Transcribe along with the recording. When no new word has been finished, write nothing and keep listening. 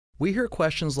We hear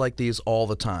questions like these all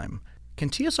the time. Can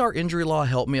TSR injury law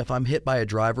help me if I'm hit by a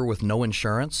driver with no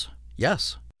insurance?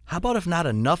 Yes. How about if not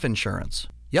enough insurance?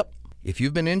 Yep. If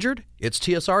you've been injured, it's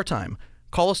TSR time.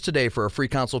 Call us today for a free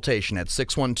consultation at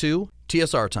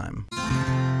 612-TSR time.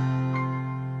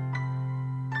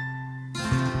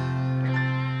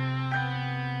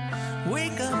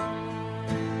 Wake up,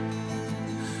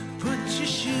 put your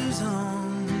shoes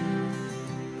on,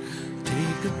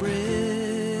 take a breath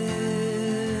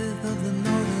of the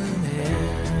northern air,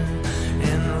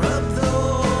 and rub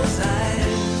those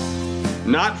eyes.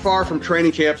 Not far from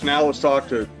training camps now, let's talk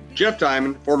to Jeff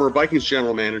Diamond, former Vikings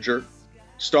general manager,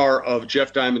 star of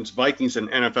Jeff Diamond's Vikings and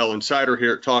NFL Insider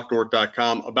here at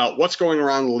TalkNorth.com, about what's going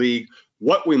around the league,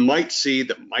 what we might see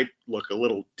that might look a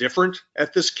little different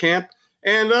at this camp.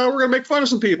 And we're going to make fun of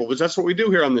some people because that's what we do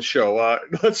here on this show.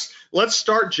 Let's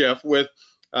start, Jeff, with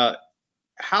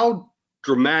how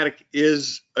dramatic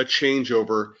is a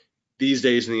changeover these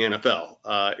days in the NFL?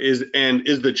 Is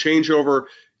the changeover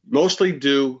mostly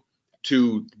due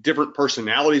to different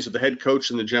personalities of the head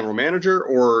coach and the general manager,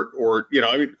 or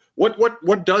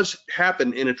what does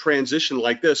happen in a transition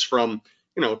like this from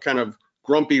kind of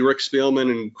grumpy Rick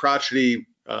Spielman and crotchety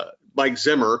Mike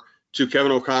Zimmer to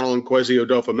Kevin O'Connell and Kwesi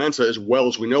Odofa-Mensah, as well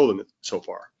as we know them so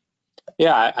far?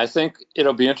 Yeah, I think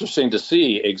it'll be interesting to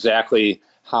see exactly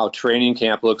how training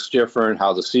camp looks different,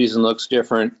 how the season looks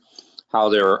different, how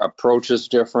their approach is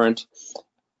different.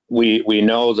 We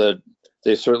know that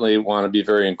they certainly want to be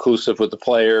very inclusive with the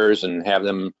players and have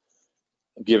them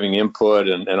giving input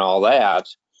and all that.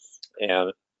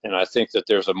 And I think that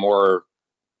there's a more,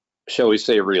 shall we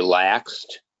say,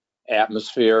 relaxed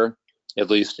atmosphere,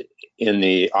 at least in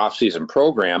the off-season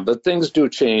program. But things do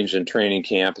change in training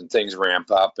camp and things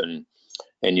ramp up, and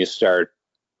you start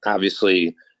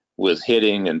obviously with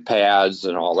hitting and pads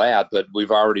and all that. But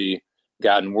we've already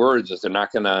gotten words that they're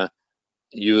not going to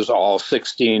use all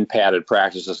 16 padded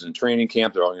practices in training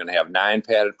camp. They're only going to have 9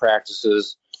 padded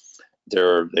practices.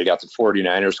 They got the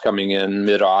 49ers coming in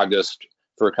mid-August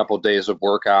for a couple of days of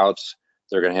workouts.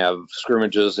 They're going to have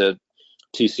scrimmages at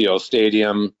TCO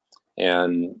Stadium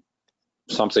and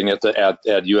something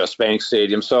at US Bank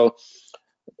Stadium. So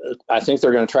I think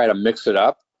they're going to try to mix it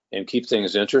up and keep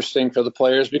things interesting for the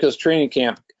players, because training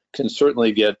camp can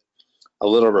certainly get a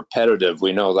little repetitive.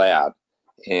 We know that.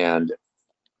 And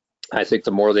I think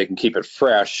the more they can keep it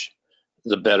fresh,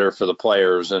 the better for the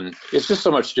players. And it's just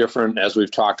so much different, as we've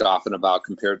talked often about,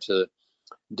 compared to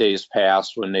days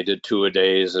past when they did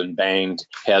 2-a-days and banged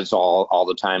heads all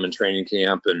the time in training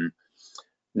camp. And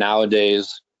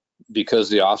nowadays, because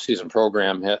the off-season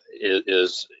program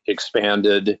is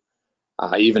expanded,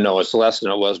 even though it's less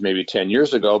than it was maybe 10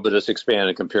 years ago, but it's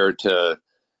expanded compared to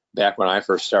back when I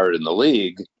first started in the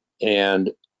league.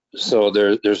 And so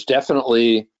there's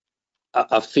definitely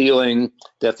a feeling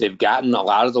that they've gotten a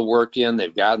lot of the work in.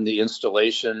 They've gotten the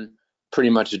installation pretty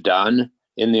much done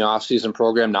in the off-season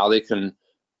program. Now they can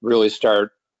really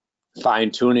start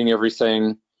fine-tuning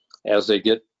everything as they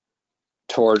get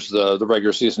towards the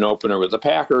regular season opener with the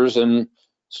Packers and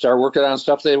start working on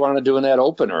stuff they want to do in that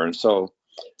opener. And so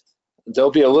they'll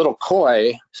be a little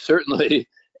coy, certainly,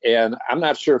 and I'm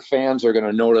not sure fans are going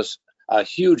to notice a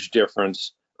huge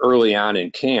difference early on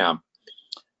in camp,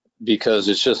 because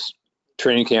it's just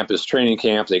training camp is training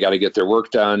camp. They got to get their work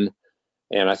done.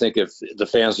 And I think if the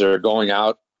fans that are going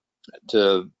out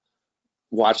to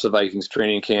watch the Vikings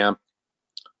training camp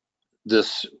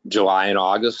this July and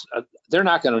August, they're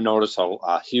not going to notice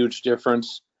a huge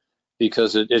difference,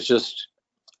 because it just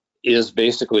is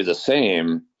basically the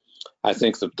same. I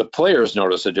think the players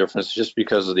notice a difference just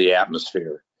because of the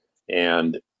atmosphere.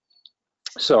 And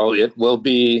so it will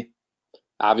be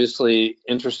obviously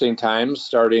interesting times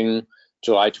starting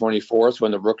July 24th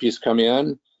when the rookies come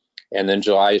in, and then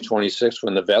July 26th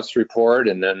when the vets report,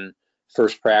 and then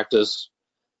first practice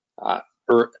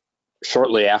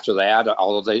shortly after that,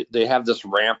 although they have this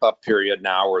ramp up period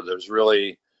now where there's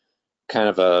really kind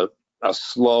of a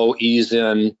slow ease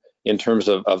in terms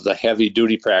of the heavy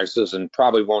duty practices, and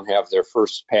probably won't have their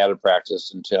first padded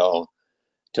practice until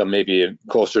maybe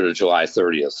closer to July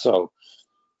 30th. So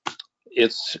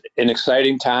it's an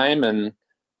exciting time, and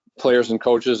players and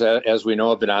coaches, as we know,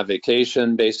 have been on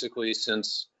vacation basically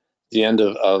since the end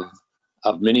of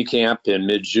minicamp in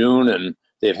mid-June, and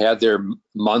they've had their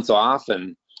month off,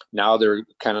 and now they're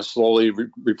kind of slowly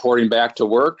reporting back to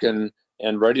work and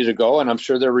ready to go. And I'm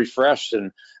sure they're refreshed.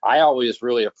 And I always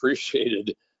really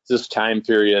appreciated this time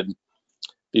period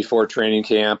before training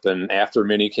camp and after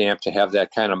minicamp to have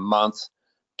that kind of month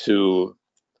to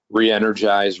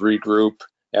re-energize, regroup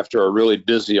after a really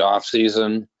busy off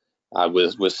season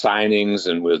with signings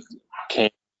and with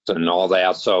camp and all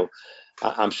that. So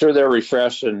I'm sure they're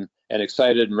refreshed and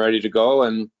excited and ready to go.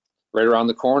 And right around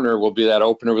the corner will be that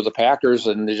opener with the Packers,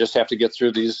 and they just have to get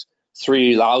through these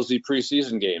 3 lousy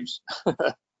preseason games.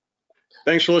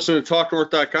 Thanks for listening to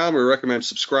TalkNorth.com. We recommend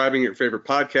subscribing your favorite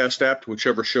podcast app to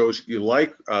whichever shows you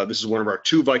like. This is one of our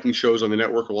 2 Viking shows on the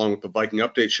network, along with the Viking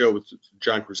Update Show with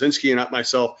John Krasinski and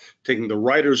myself, taking the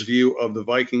writer's view of the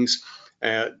Vikings.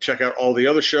 Check out all the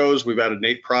other shows. We've added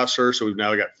Nate Prosser, so we've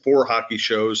now got 4 hockey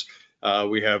shows.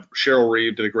 We have Cheryl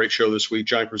Reeve did a great show this week.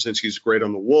 John Krasinski's great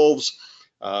on the Wolves.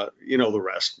 You know the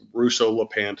rest, Russo,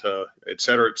 LaPanta, et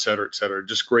cetera, et cetera, et cetera.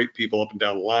 Just great people up and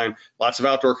down the line. Lots of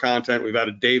outdoor content. We've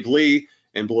added Dave Lee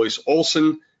and Blois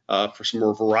Olson for some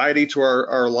more variety to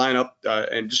our lineup.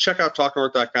 And just check out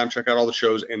TalkNorth.com. Check out all the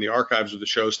shows and the archives of the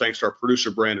shows. Thanks to our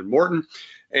producer, Brandon Morton.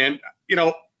 And, you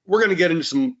know, we're going to get into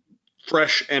some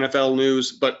fresh NFL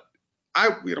news, but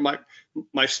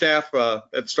my staff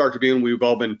at the Start Tribune, we've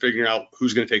all been figuring out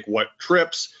who's going to take what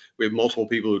trips. We have multiple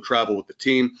people who travel with the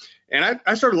team. And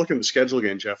I started looking at the schedule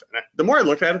again, Jeff. And the more I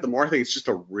look at it, the more I think it's just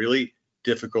a really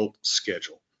difficult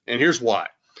schedule. And here's why.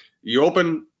 You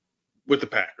open with the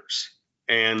Packers,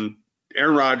 and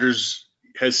Aaron Rodgers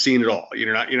has seen it all.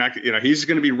 He's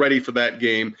going to be ready for that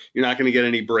game. You're not going to get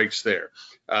any breaks there.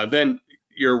 Then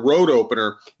your road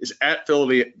opener is at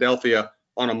Philadelphia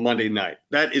on a Monday night.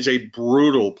 That is a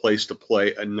brutal place to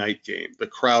play a night game. The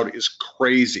crowd is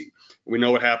crazy. We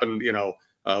know what happened,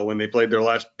 when they played their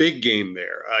last big game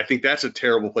there. I think that's a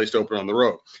terrible place to open on the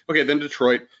road. Okay, then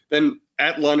Detroit, then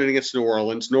at London against New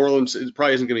Orleans. New Orleans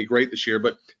probably isn't going to be great this year,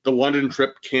 but the London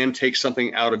trip can take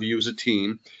something out of you as a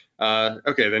team.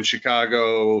 Okay, then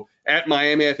Chicago. At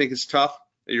Miami, I think it's tough.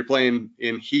 You're playing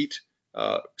in heat,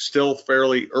 still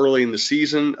fairly early in the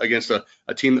season against a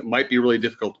team that might be really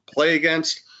difficult to play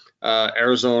against.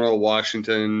 Arizona,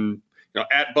 Washington,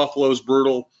 at Buffalo's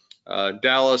brutal.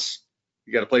 Dallas,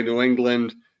 you got to play New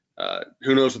England.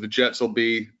 Who knows what the Jets will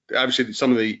be? Obviously,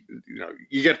 some of the,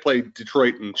 you get to play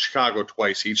Detroit and Chicago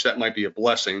twice each. That might be a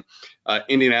blessing.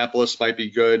 Indianapolis might be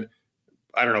good.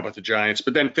 I don't know about the Giants.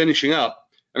 But then finishing up,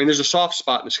 there's a soft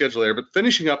spot in the schedule there. But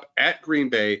finishing up at Green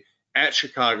Bay, at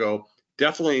Chicago,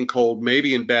 definitely in cold,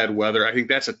 maybe in bad weather. I think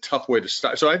that's a tough way to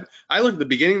start. So I look at the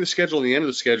beginning of the schedule and the end of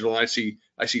the schedule, and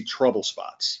I see trouble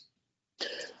spots.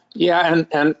 Yeah,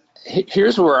 and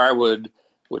here's where I would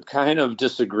kind of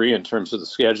disagree in terms of the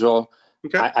schedule.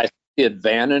 Okay. I think the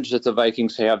advantage that the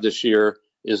Vikings have this year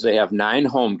is they have 9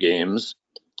 home games,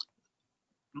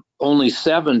 only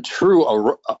 7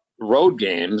 true road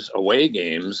games, away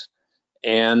games,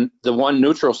 and the 1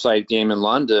 neutral site game in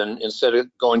London instead of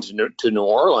going to New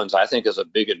Orleans, I think is a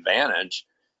big advantage.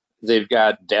 They've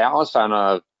got Dallas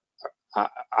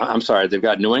they've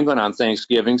got New England on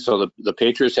Thanksgiving, so the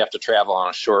Patriots have to travel on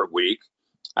a short week.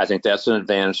 I think that's an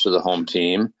advantage to the home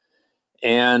team.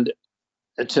 And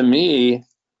to me,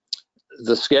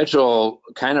 the schedule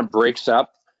kind of breaks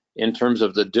up in terms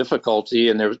of the difficulty,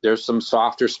 and there's some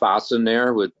softer spots in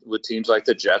there with teams like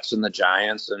the Jets and the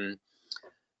Giants. And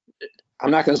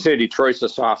I'm not going to say Detroit's a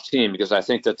soft team because I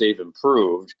think that they've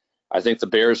improved. I think the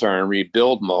Bears are in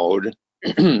rebuild mode.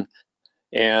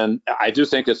 And I do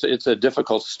think it's a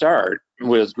difficult start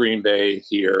with Green Bay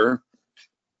here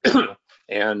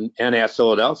and at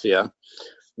Philadelphia.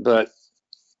 But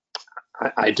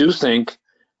I do think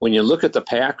when you look at the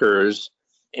Packers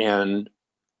and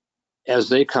as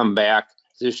they come back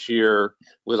this year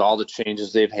with all the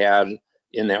changes they've had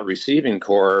in that receiving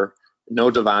core, no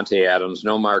Devontae Adams,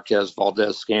 no Marquez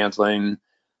Valdez-Scantling,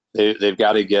 they've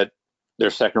got to get their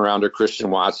second rounder Christian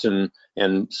Watson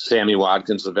and Sammy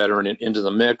Watkins, the veteran, into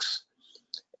the mix.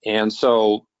 And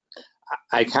so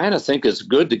I kind of think it's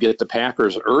good to get the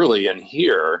Packers early in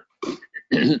here.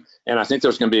 And I think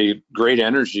there's going to be great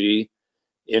energy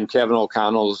in Kevin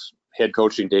O'Connell's head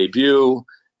coaching debut,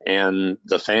 and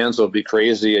the fans will be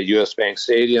crazy at US Bank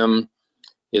Stadium.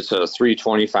 It's a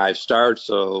 3:25 start,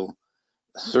 so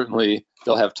certainly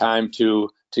they'll have time to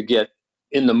get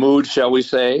in the mood, shall we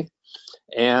say.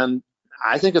 And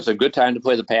I think it's a good time to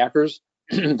play the Packers.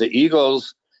 The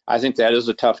Eagles, I think that is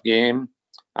a tough game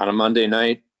on a Monday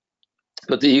night,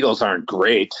 but the Eagles aren't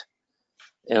great.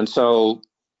 And so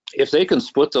if they can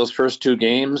split those first 2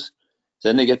 games,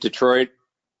 then they get Detroit.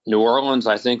 New Orleans,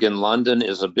 I think, in London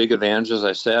is a big advantage, as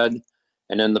I said.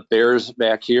 And then the Bears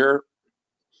back here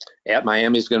at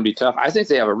Miami is going to be tough. I think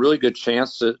they have a really good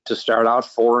chance to start out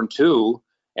 4-2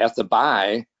 at the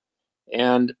bye.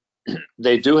 And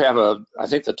they do have I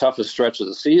think the toughest stretch of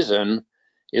the season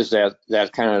is that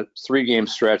kind of 3-game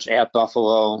stretch at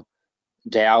Buffalo,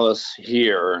 Dallas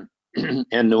here,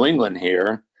 and New England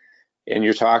here. And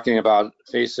you're talking about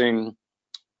facing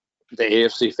the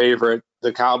AFC favorite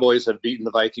the Cowboys have beaten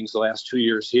the Vikings the last 2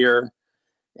 years here.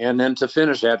 And then to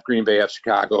finish at Green Bay at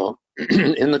Chicago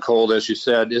in the cold, as you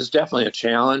said, is definitely a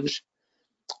challenge.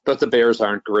 But the Bears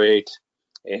aren't great.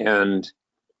 And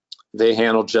they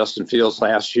handled Justin Fields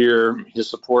last year. His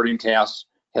supporting cast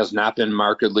has not been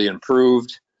markedly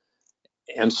improved.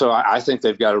 And so I think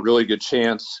they've got a really good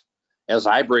chance, as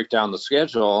I break down the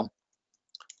schedule,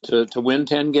 to win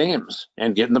 10 games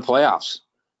and get in the playoffs.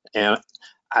 And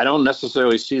I don't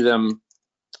necessarily see them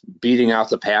beating out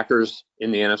the Packers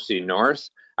in the NFC North.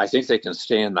 I think they can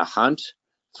stay in the hunt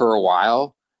for a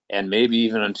while, and maybe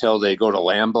even until they go to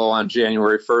Lambeau on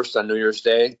January 1st on New Year's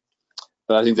Day.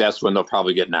 But I think that's when they'll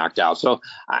probably get knocked out. So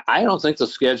I don't think the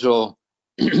schedule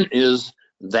is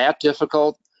that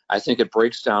difficult. I think it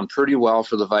breaks down pretty well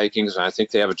for the Vikings, and I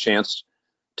think they have a chance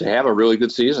to have a really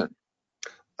good season.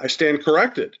 I stand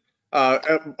corrected.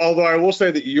 Although I will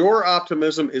say that your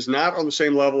optimism is not on the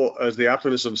same level as the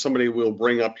optimism somebody will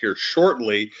bring up here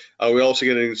shortly. We also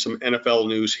get into some NFL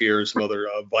news here and some other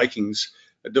Vikings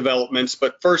developments.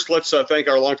 But first, let's thank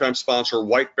our longtime sponsor,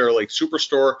 White Bear Lake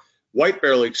Superstore,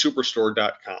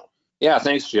 whitebearlakesuperstore.com. Yeah,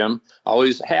 thanks, Jim.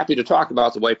 Always happy to talk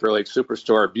about the White Bear Lake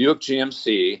Superstore, Buick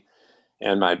GMC,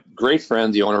 and my great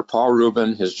friend, the owner, Paul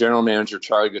Rubin, his general manager,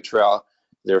 Charlie Guttrell.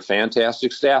 They're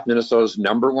fantastic staff, Minnesota's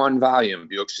 #1 volume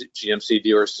Buick GMC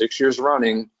dealer 6 years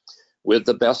running with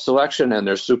the best selection and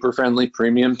their super friendly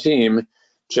premium team.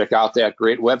 Check out that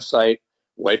great website,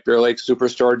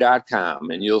 whitebearlakesuperstore.com,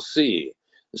 and you'll see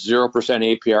 0%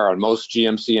 APR on most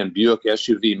GMC and Buick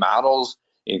SUV models,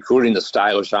 including the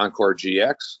stylish Encore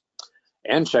GX.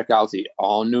 And check out the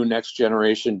all-new next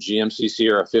generation GMC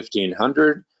Sierra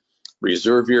 1500.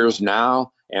 Reserve yours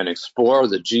now and explore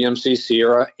the GMC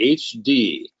Sierra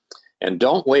HD. And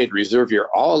don't wait, reserve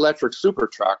your all-electric super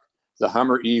truck, the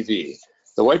Hummer EV.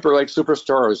 The White Bear Lake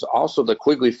Superstore is also the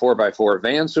Quigley 4x4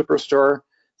 van superstore.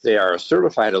 They are a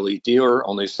certified elite dealer.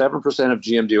 Only 7% of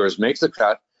GM dealers make the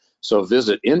cut. So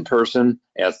visit in person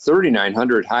at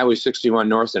 3900 Highway 61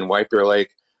 North in White Bear Lake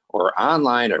or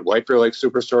online at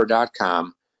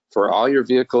whitebearlakesuperstore.com for all your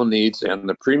vehicle needs and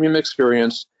the premium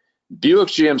experience. Buick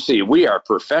GMC, we are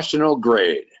professional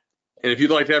grade. And if you'd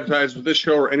like to advertise with this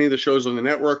show or any of the shows on the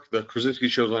network, the Krasinski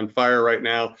Show's on fire right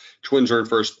now. Twins are in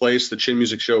first place. The Chin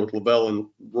Music Show with LaBelle and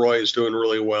Roy is doing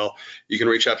really well. You can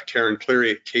reach out to Karen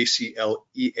Cleary at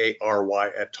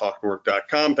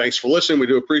KCLEARY@talknorth.com. Thanks for listening. We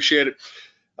do appreciate it.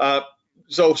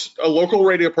 So a local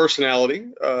radio personality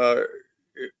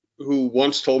who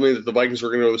once told me that the Vikings were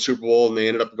going to go to the Super Bowl and they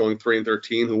ended up going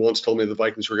 3-13, who once told me the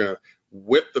Vikings were going to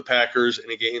whip the Packers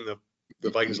in a game the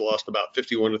Vikings lost about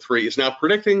 51-3, is now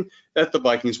predicting that the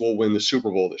Vikings will win the Super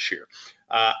Bowl this year.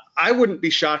 I wouldn't be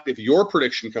shocked if your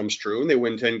prediction comes true and they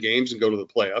win 10 games and go to the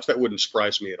playoffs. That wouldn't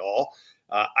surprise me at all.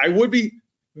 I would be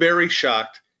very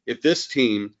shocked if this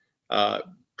team,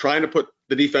 trying to put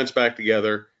the defense back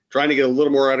together, trying to get a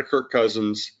little more out of Kirk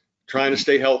Cousins, trying to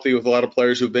stay healthy with a lot of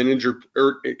players who've been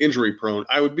injury prone,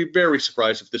 I would be very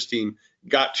surprised if this team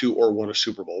got to or won a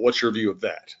Super Bowl. What's your view of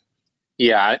that?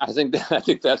 Yeah, I think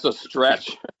that's a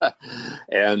stretch,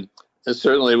 and it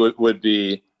certainly would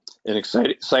be an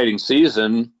exciting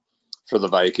season for the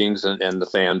Vikings and the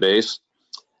fan base.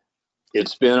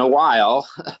 It's been a while,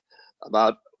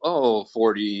 about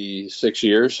 46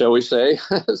 years, shall we say,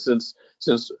 since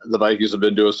the Vikings have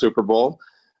been to a Super Bowl,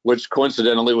 which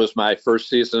coincidentally was my first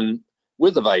season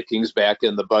with the Vikings back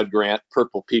in the Bud Grant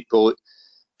Purple People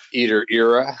Eater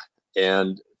era,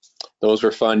 and those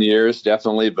were fun years,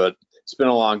 definitely, but it's been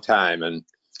a long time, and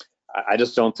I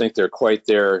just don't think they're quite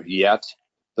there yet.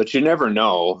 But you never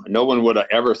know. No one would have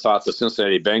ever thought the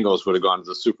Cincinnati Bengals would have gone to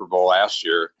the Super Bowl last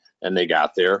year, and they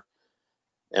got there.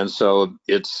 And so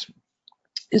it's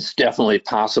definitely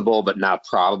possible, but not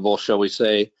probable, shall we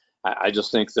say. I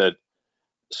just think that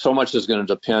so much is going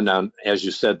to depend on, as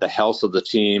you said, the health of the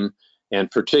team, and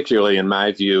particularly, in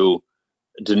my view,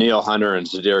 Danielle Hunter and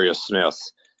Zadarius Smith.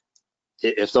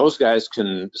 If those guys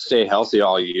can stay healthy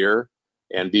all year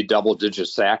and be double-digit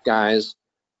sack guys,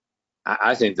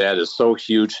 I think that is so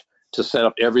huge to set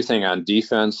up everything on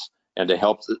defense and to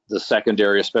help the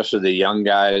secondary, especially the young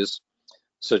guys,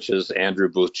 such as Andrew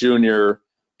Booth Jr.,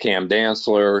 Cam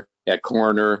Dantzler at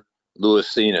corner, Lewis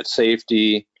Seen at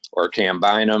safety, or Cam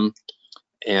Bynum.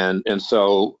 And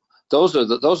so those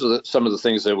are some of the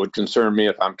things that would concern me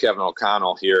if I'm Kevin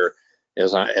O'Connell here,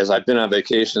 as I've been on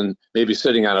vacation, maybe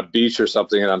sitting on a beach or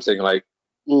something, and I'm thinking like,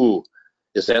 ooh,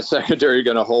 is that secondary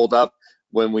going to hold up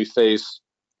when we face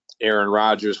Aaron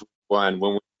Rodgers, when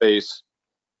we face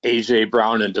A.J.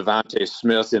 Brown and Devontae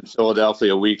Smith in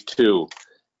Philadelphia week 2?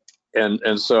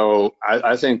 And so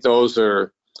I think those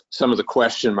are some of the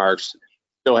question marks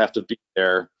still have to be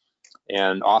there.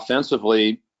 And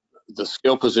offensively, the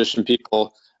skill position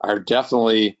people are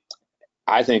definitely,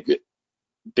 I think,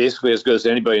 basically as good as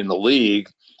anybody in the league.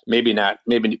 Maybe not.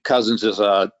 Maybe Cousins is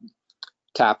a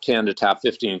top 10 to top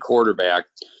 15 quarterback,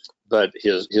 but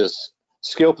his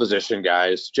skill position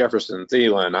guys, Jefferson,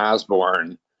 Thielen,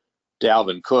 Osborne,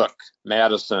 Dalvin Cook,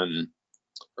 Madison,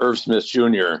 Irv Smith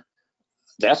Jr.,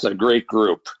 that's a great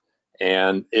group.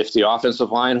 And if the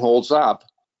offensive line holds up,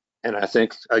 and I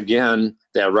think, again,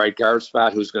 that right guard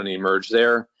spot, who's going to emerge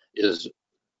there? Is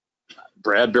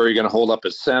Bradbury going to hold up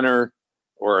at center,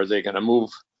 or are they going to move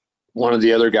one of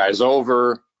the other guys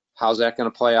over? How's that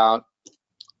going to play out?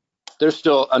 There's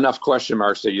still enough question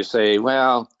marks that you say,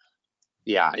 well,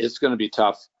 yeah, it's going to be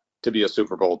tough to be a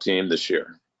Super Bowl team this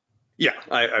year. Yeah,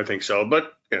 I think so.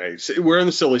 But we're in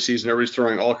the silly season. Everybody's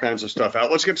throwing all kinds of stuff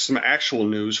out. Let's get to some actual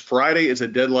news. Friday is a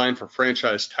deadline for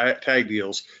franchise tag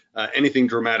deals. Anything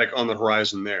dramatic on the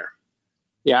horizon there?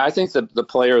 Yeah, I think the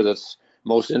player that's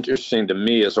most interesting to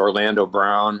me is Orlando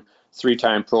Brown,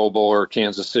 3-time Pro Bowler,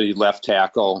 Kansas City left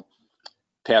tackle,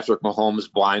 Patrick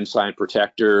Mahomes blindside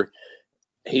protector.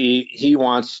 He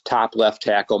wants top left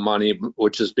tackle money,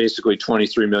 which is basically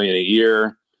 $23 million a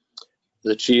year.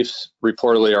 The Chiefs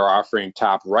reportedly are offering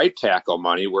top right tackle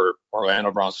money, where Orlando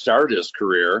Brown started his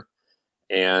career,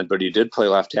 but he did play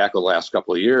left tackle the last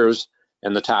couple of years.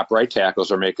 And the top right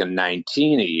tackles are making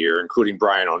 $19 a year, including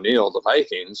Brian O'Neill, the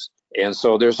Vikings. And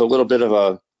so there's a little bit of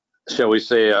a, shall we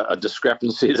say, a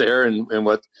discrepancy there in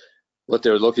what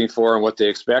they're looking for and what they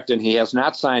expect. And he has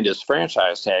not signed his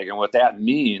franchise tag. And what that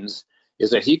means is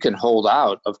that he can hold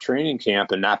out of training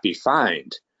camp and not be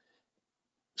fined.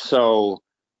 So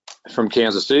from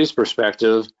Kansas City's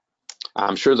perspective,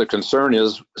 I'm sure the concern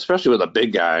is, especially with a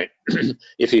big guy,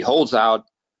 if he holds out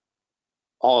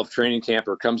all of training camp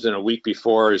or comes in a week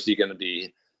before, is he going to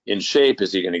be in shape?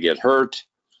 Is he going to get hurt?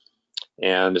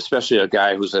 And especially a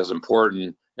guy who's as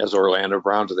important as Orlando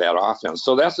Brown to that offense.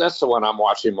 So that's the one I'm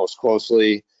watching most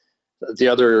closely. The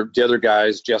other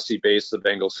guys, Jesse Bates, the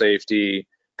Bengal safety,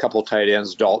 couple tight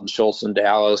ends, Dalton Schultz in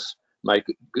Dallas, Mike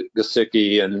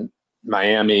Gesicki in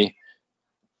Miami.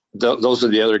 Those are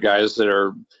the other guys that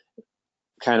are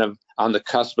kind of on the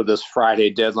cusp of this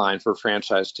Friday deadline for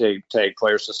franchise tag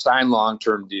players to sign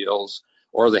long-term deals,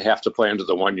 or they have to play under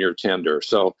the 1-year tender.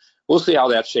 So we'll see how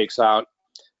that shakes out.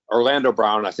 Orlando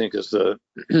Brown, I think, is the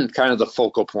kind of the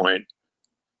focal point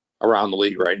around the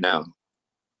league right now.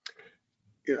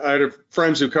 I have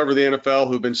friends who cover the NFL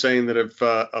who've been saying that if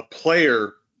a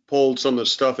player pulled some of the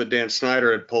stuff that Dan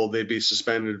Snyder had pulled, they'd be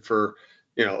suspended for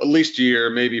at least a year,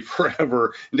 maybe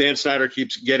forever. Dan Snyder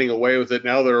keeps getting away with it.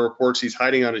 Now there are reports he's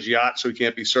hiding on his yacht so he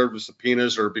can't be served with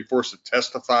subpoenas or be forced to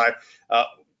testify.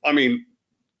 I mean,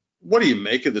 what do you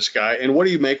make of this guy, and what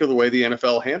do you make of the way the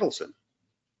NFL handles him?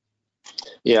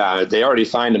 Yeah, they already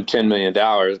fined him $10 million,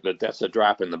 but that's a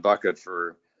drop in the bucket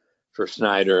for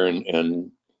Snyder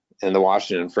and the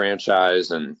Washington franchise,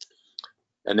 and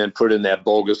then put in that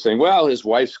bogus thing. Well, his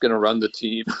wife's going to run the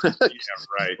team, Yeah,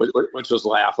 right. which was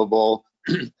laughable.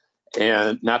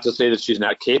 And not to say that she's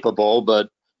not capable, but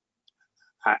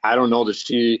I don't know that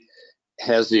she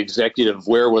has the executive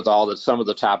wherewithal that some of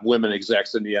the top women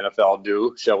execs in the NFL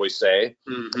do, shall we say.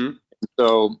 Mm-hmm.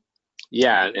 So,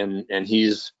 yeah, and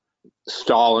he's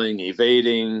stalling,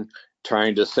 evading,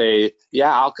 trying to say,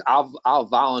 yeah, I'll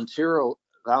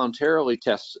voluntarily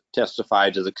testify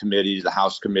to the committee, the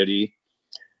House committee,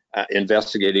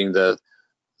 investigating the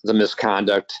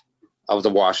misconduct of the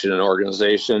Washington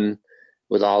organization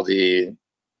with all the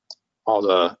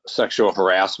sexual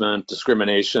harassment,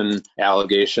 discrimination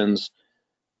allegations.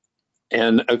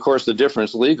 And of course, the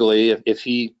difference legally, if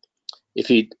he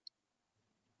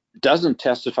doesn't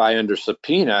testify under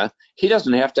subpoena, he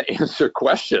doesn't have to answer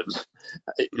questions.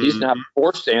 He's not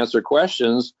forced to answer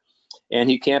questions, and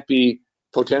he can't be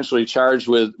potentially charged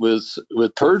with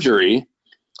perjury.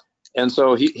 And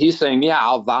so he's saying, yeah,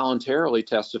 I'll voluntarily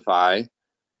testify,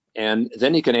 and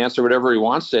then he can answer whatever he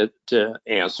wants to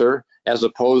answer, as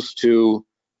opposed to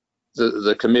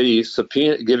the committee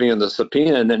giving him the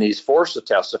subpoena, and then he's forced to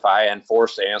testify and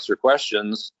forced to answer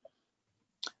questions.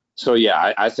 So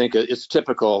yeah, I think it's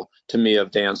typical to me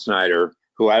of Dan Snyder,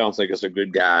 who I don't think is a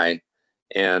good guy,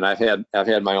 and I've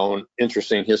had my own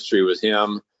interesting history with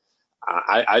him.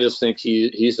 I just think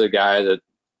he's a guy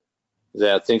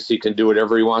that thinks he can do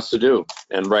whatever he wants to do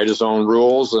and write his own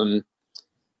rules, and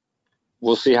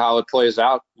we'll see how it plays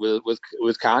out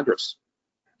with Congress.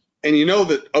 And you know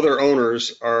that other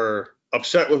owners are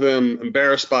upset with him,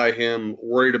 embarrassed by him,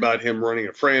 worried about him running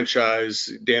a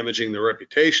franchise, damaging their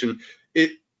reputation.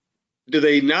 Do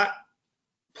they not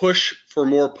push for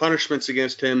more punishments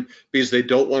against him because they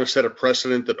don't want to set a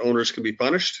precedent that owners can be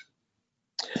punished?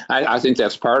 I think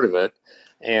that's part of it.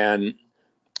 And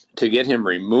to get him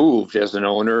removed as an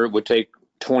owner would take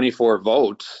 24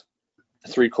 votes,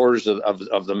 3/4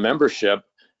 of the membership,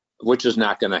 which is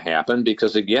not going to happen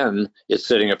because, again, it's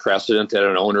setting a precedent that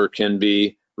an owner can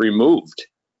be removed.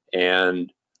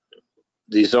 And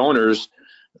these owners,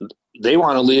 they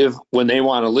want to leave when they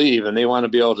want to leave, and they want to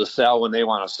be able to sell when they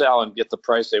want to sell and get the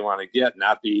price they want to get,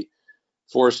 not be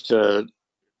forced to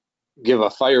give a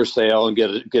fire sale and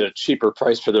get a cheaper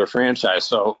price for their franchise.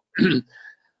 So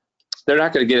they're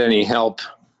not going to get any help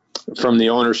from the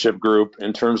ownership group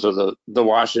in terms of the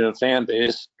Washington fan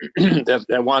base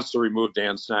that wants to remove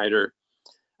Dan Snyder.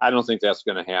 I don't think that's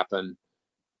going to happen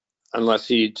unless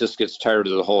he just gets tired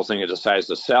of the whole thing and decides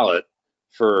to sell it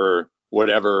for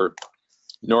whatever,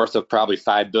 north of probably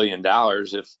 $5 billion.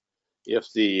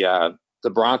 If the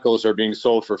Broncos are being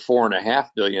sold for $4.5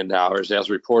 billion, as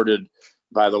reported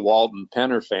by the Walton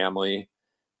Penner family,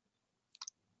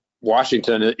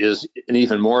 Washington is an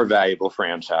even more valuable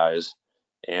franchise.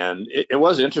 And it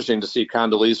was interesting to see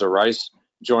Condoleezza Rice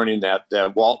joining that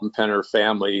Walton Penner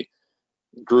family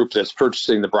group that's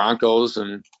purchasing the Broncos.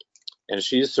 And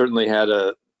she's certainly had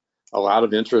a lot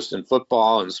of interest in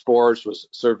football and sports, was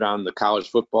served on the college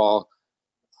football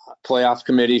playoff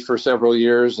committee for several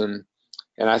years. And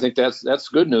I think that's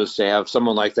good news to have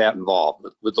someone like that involved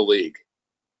with the league.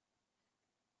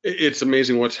 It's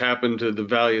amazing what's happened to the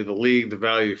value of the league, the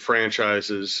value of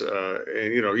franchises.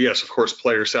 And, yes, of course,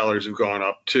 player salaries have gone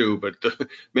up too. But,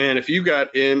 man, if you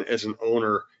got in as an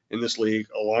owner in this league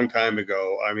a long time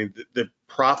ago, I mean, the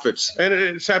profits, and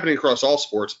it's happening across all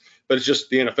sports, but it's just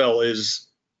the NFL is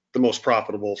the most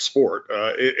profitable sport.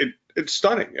 It's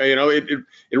stunning. It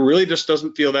really just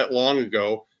doesn't feel that long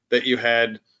ago that you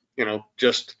had,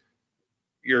 just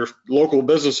your local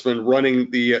businessman running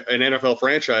an NFL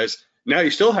franchise. Now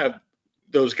you still have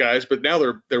those guys, but now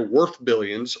they're worth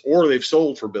billions, or they've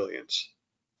sold for billions.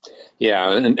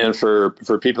 Yeah, and for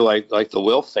people like the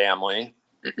Wilf family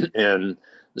and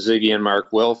Ziggy and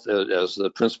Mark Wilf as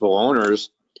the principal owners,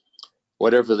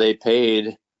 whatever they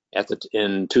paid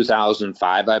in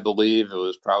 2005, I believe it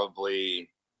was probably,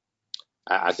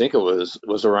 I think it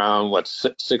was around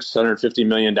 $650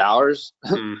 million.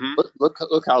 Mm-hmm.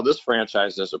 Look how this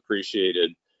franchise has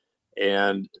appreciated,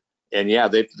 and yeah,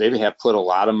 they have put a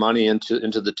lot of money into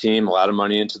the team, a lot of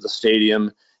money into the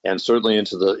stadium, and certainly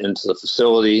into the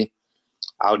facility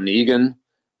out in Eagan.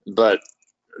 But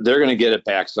they're going to get it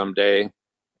back someday,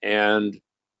 and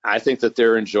I think that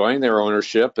they're enjoying their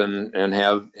ownership and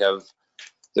have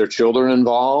their children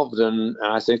involved, and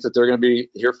I think that they're going to be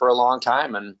here for a long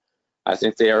time. And I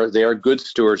think they are good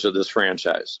stewards of this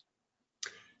franchise.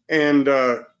 And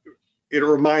it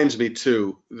reminds me,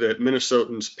 too, that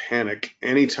Minnesotans panic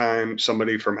anytime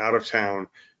somebody from out of town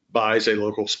buys a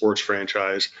local sports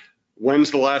franchise. When's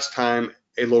the last time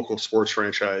a local sports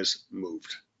franchise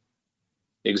moved?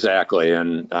 Exactly.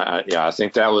 And I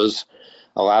think that was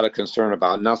a lot of concern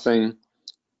about nothing,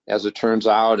 as it turns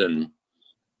out. And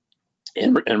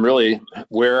really,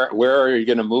 where are you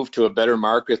going to move to a better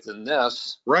market than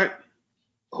this? Right.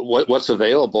 What's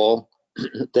available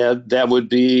that would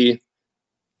be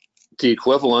the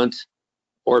equivalent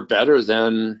or better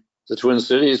than the Twin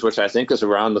Cities, which I think is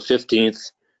around the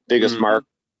 15th biggest market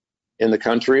in the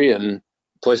country, and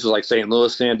places like St.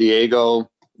 Louis, San Diego,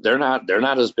 they're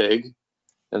not as big.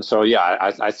 And so,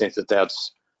 yeah, I think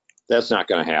that's not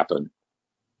going to happen.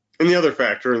 And the other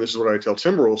factor, and this is what I tell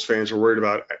Timberwolves fans, are worried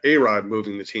about A-Rod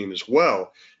moving the team as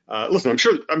well. Listen,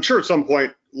 I'm sure at some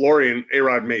point Laurie and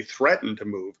A-Rod may threaten to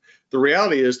move. The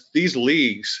reality is these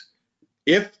leagues,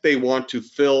 if they want to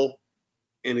fill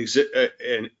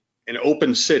an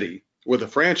open city with a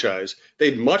franchise,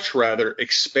 they'd much rather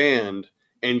expand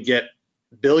and get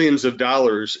billions of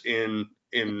dollars in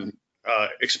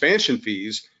expansion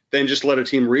fees than just let a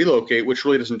team relocate, which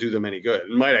really doesn't do them any good. It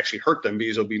might actually hurt them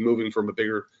because they'll be moving from a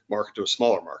bigger market to a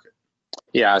smaller market.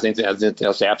 Yeah, I think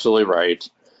that's absolutely right.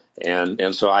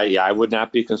 And so I would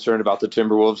not be concerned about the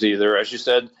Timberwolves either. As you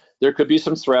said, there could be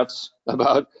some threats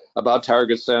about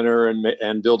Target Center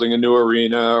and building a new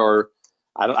arena, or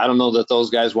I don't know that those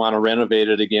guys want to renovate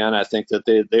it again. I think that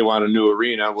they want a new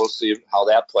arena. We'll see how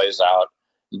that plays out.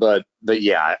 But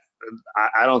yeah,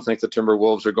 I don't think the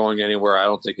Timberwolves are going anywhere. I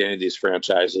don't think any of these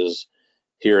franchises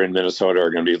here in Minnesota are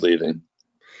going to be leaving.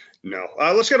 No.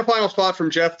 Let's get a final spot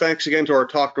from Jeff. Thanks again to our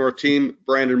Talk North team,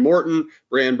 Brandon Morton,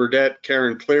 Brian Burdett,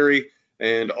 Karen Cleary,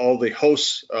 and all the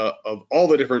hosts of all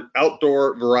the different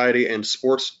outdoor, variety, and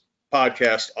sports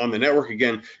podcasts on the network.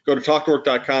 Again, go to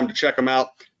talknorth.com to check them out.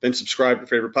 Then subscribe to your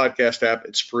favorite podcast app.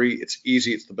 It's free. It's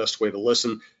easy. It's the best way to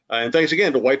listen. And thanks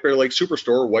again to White Bear Lake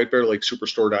Superstore,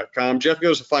 whitebearlakesuperstore.com. Jeff,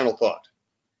 give us a final thought.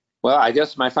 Well, I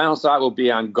guess my final thought will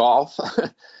be on golf.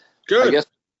 Good. I guess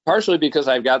partially because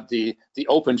I've got the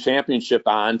Open Championship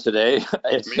on today.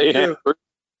 It's the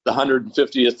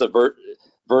 150th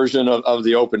version of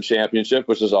the Open Championship,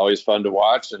 which is always fun to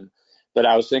watch. But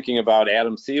I was thinking about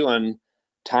Adam Thielen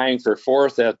tying for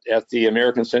fourth at the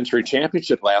American Century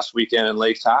Championship last weekend in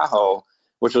Lake Tahoe,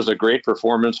 which was a great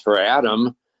performance for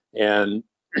Adam. And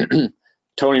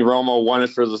Tony Romo won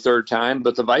it for the third time,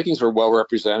 but the Vikings were well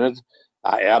represented.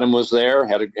 Adam was there,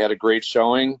 had a great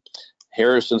showing.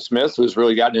 Harrison Smith, who's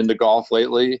really gotten into golf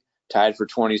lately, tied for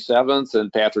 27th,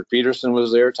 and Patrick Peterson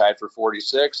was there, tied for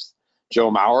 46th.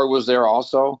 Joe Mauer was there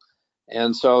also.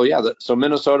 And so, so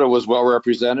Minnesota was well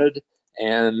represented,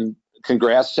 and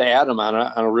congrats to Adam on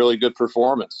a really good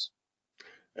performance.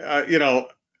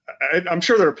 I'm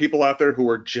sure there are people out there who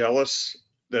are jealous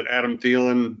that Adam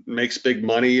Thielen makes big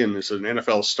money and is an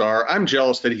NFL star. I'm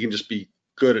jealous that he can just be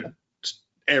good at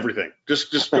everything.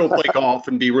 Just go play golf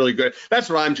and be really good. That's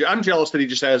what I'm jealous that he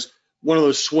just has one of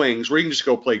those swings where he can just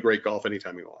go play great golf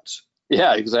anytime he wants.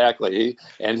 Yeah, exactly.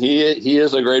 He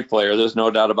is a great player. There's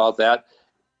no doubt about that,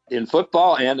 in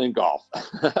football and in golf.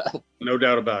 No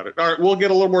doubt about it. All right, we'll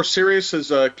get a little more serious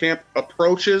as camp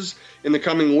approaches in the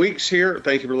coming weeks here.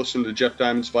 Thank you for listening to Jeff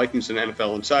Diamond's Vikings and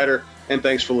NFL Insider, and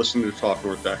thanks for listening to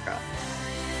TalkNorth.com.